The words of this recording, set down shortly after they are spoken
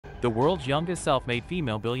the world's youngest self-made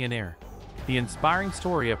female billionaire. The inspiring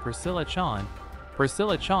story of Priscilla Chan.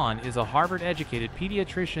 Priscilla Chan is a Harvard-educated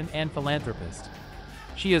pediatrician and philanthropist.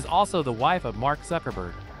 She is also the wife of Mark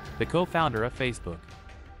Zuckerberg, the co-founder of Facebook.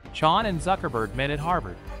 Chan and Zuckerberg met at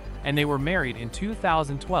Harvard, and they were married in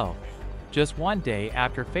 2012, just one day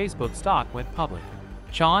after Facebook stock went public.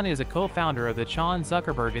 Chan is a co-founder of the Chan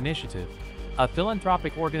Zuckerberg Initiative, a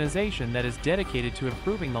philanthropic organization that is dedicated to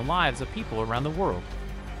improving the lives of people around the world.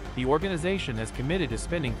 The organization is committed to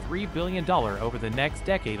spending $3 billion over the next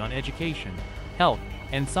decade on education, health,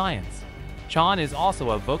 and science. Chan is also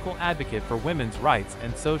a vocal advocate for women's rights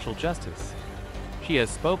and social justice. She has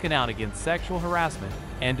spoken out against sexual harassment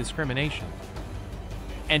and discrimination.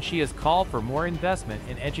 And she has called for more investment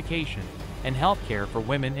in education and healthcare for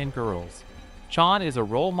women and girls. Chan is a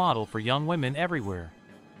role model for young women everywhere.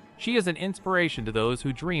 She is an inspiration to those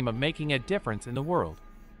who dream of making a difference in the world.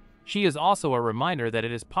 She is also a reminder that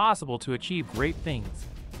it is possible to achieve great things,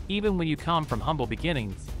 even when you come from humble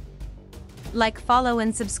beginnings. Like, follow,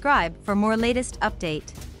 and subscribe for more latest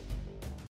update.